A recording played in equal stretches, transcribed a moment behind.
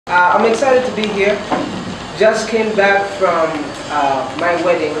I'm excited to be here. Just came back from my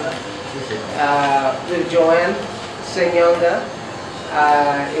wedding with Joanne Ssenyonga.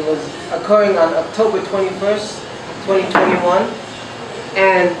 It was occurring on October 21st, 2021.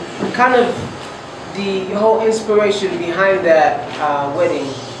 And kind of the whole inspiration behind that wedding.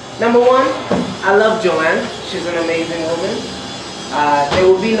 Number one, I love Joanne. She's an amazing woman. There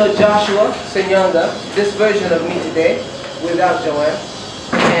will be no Joshua Ssenyonga, this version of me today, without Joanne.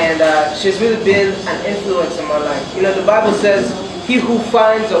 And she's really been an influence in my life. You know, the Bible says, he who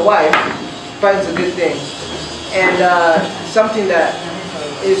finds a wife finds a good thing. And something that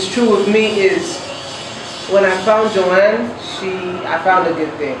is true with me is, when I found Joanne, I found a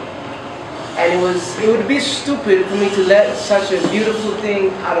good thing. And it would be stupid for me to let such a beautiful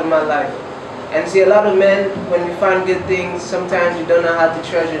thing out of my life. And see, a lot of men, when we find good things, sometimes you don't know how to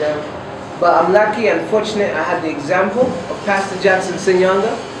treasure them. But I'm lucky and fortunate I had the example of Pastor Jackson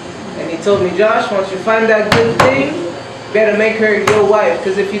Ssenyonga. And he told me, Josh, once you find that good thing, you better make her your wife.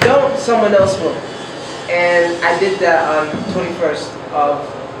 Because if you don't, someone else will. And I did that on 21st of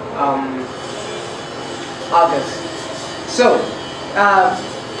August. So,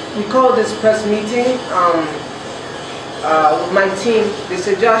 we called this press meeting with my team. They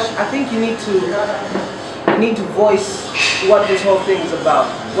said, Josh, I think you need to voice what this whole thing is about,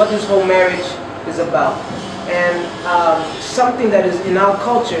 what this whole marriage is about. And something that is in our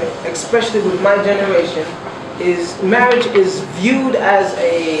culture, especially with my generation, is marriage is viewed as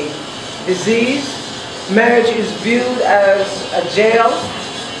a disease. Marriage is viewed as a jail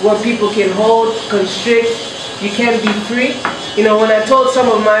where people can hold, constrict. You can't be free. You know, when I told some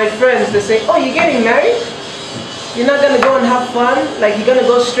of my friends, they say, oh, you're getting married? You're not going to go and have fun? Like, you're going to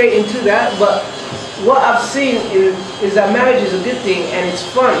go straight into that? But what I've seen is that marriage is a good thing and it's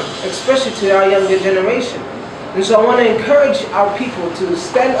fun, especially to our younger generation. And so I want to encourage our people to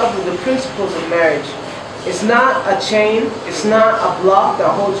stand up with the principles of marriage. It's not a chain, it's not a block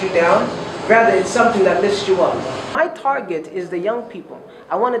that holds you down. Rather, it's something that lifts you up. My target is the young people.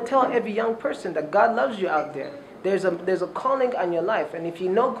 I want to tell every young person that God loves you out there. There's a calling on your life, and if you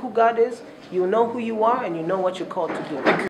know who God is, you know who you are, and you know what you're called to do.